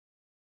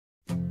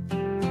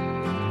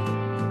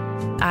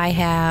I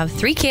have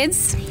 3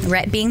 kids,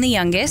 Rhett being the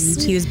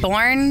youngest. He was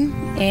born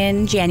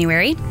in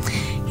January.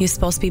 He was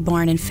supposed to be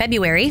born in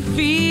February.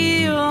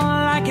 Feel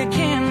like a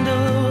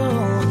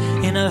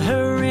candle in a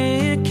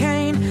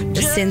hurricane.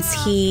 Since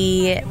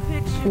he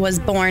was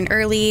born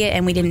early,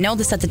 and we didn't know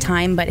this at the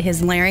time, but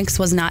his larynx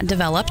was not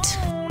developed.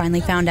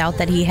 Finally found out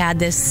that he had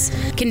this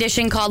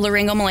condition called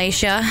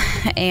laryngomalacia,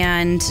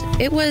 and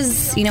it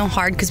was,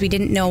 hard because we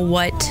didn't know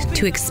what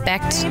to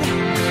expect.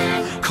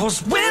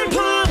 'Cause when push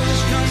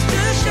comes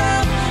to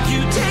shove,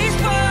 you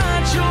taste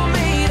what you're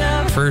made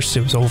of. First,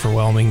 it was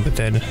overwhelming, but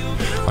then,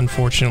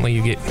 unfortunately,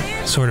 you get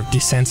sort of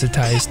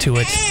desensitized to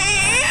it.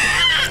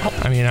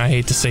 I mean, I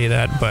hate to say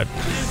that, but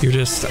you're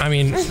just,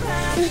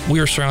 we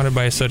were surrounded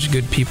by such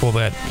good people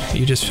that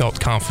you just felt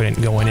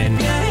confident going in.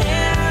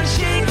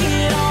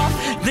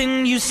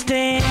 Then you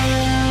stand.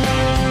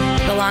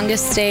 The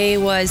longest stay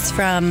was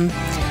from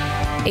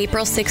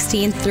April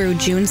 16th through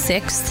June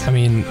 6th.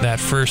 That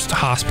first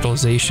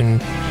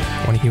hospitalization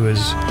when he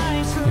was,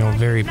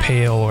 very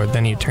pale, or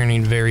then he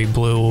turning very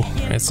blue,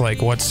 it's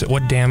like,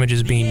 what damage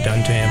is being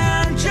done to him?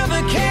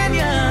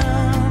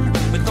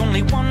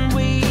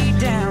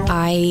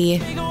 I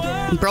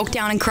broke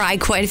down and cried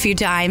quite a few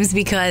times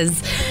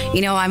because,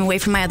 I'm away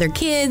from my other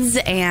kids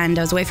and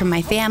I was away from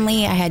my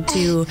family. I had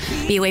to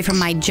be away from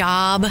my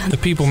job. The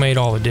people made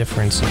all the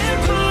difference.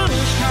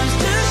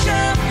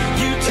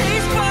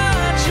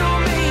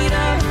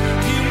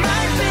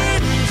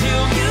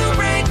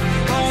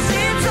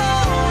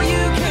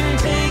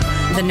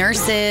 The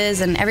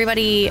nurses and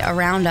everybody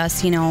around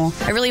us,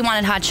 I really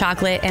wanted hot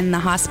chocolate, and the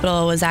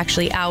hospital was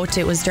actually out.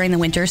 It was during the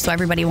winter, so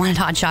everybody wanted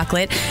hot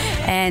chocolate.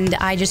 And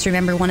I just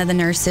remember one of the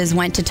nurses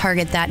went to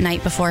Target that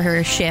night before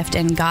her shift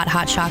and got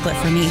hot chocolate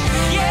for me.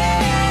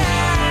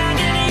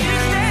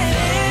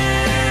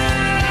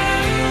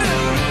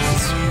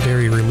 It's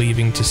very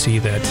relieving to see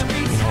that,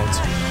 it's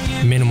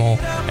minimal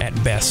at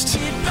best.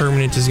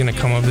 Permanent is going to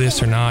come of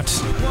this or not.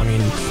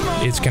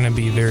 It's going to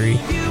be very,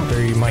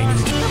 very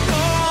minute.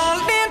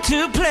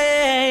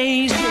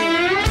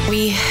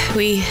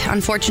 We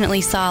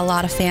unfortunately saw a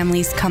lot of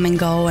families come and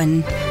go,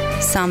 and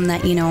some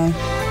that,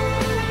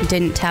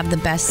 didn't have the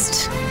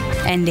best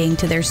ending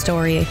to their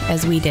story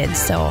as we did.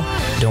 So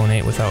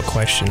donate without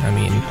question.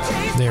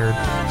 They're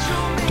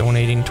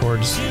donating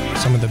towards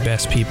some of the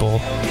best people,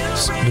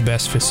 the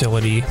best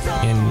facility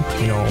in,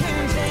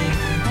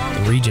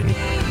 the region.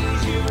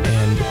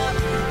 And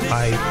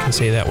I can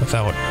say that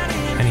without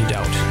any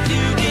doubt.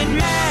 You get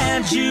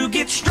mad, you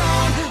get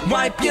strong,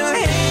 wipe your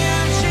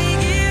hands,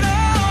 shake it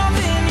off,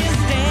 and you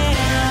stand.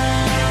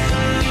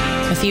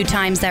 A few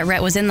times that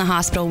Rhett was in the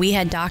hospital, we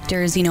had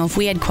doctors, if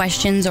we had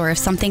questions or if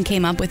something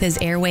came up with his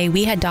airway,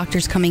 we had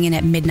doctors coming in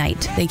at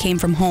midnight. They came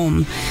from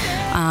home.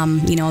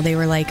 They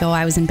were like,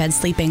 I was in bed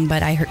sleeping,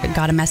 but I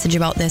got a message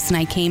about this, and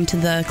I came to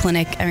the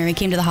clinic, I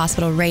came to the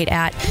hospital right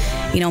at,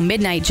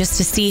 midnight just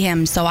to see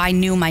him, so I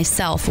knew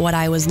myself what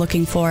I was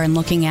looking for and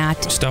looking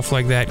at. Stuff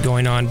like that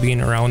going on, being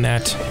around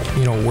that,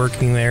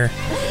 working there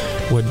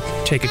would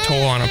take a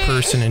toll on a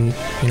person and,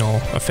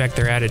 affect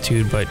their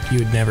attitude, but you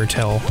would never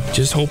tell.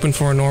 Just hoping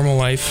for a normal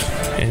life,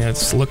 and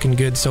it's looking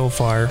good so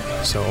far,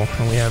 so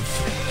we have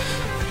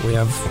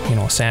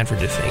Sanford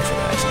to thank for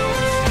that.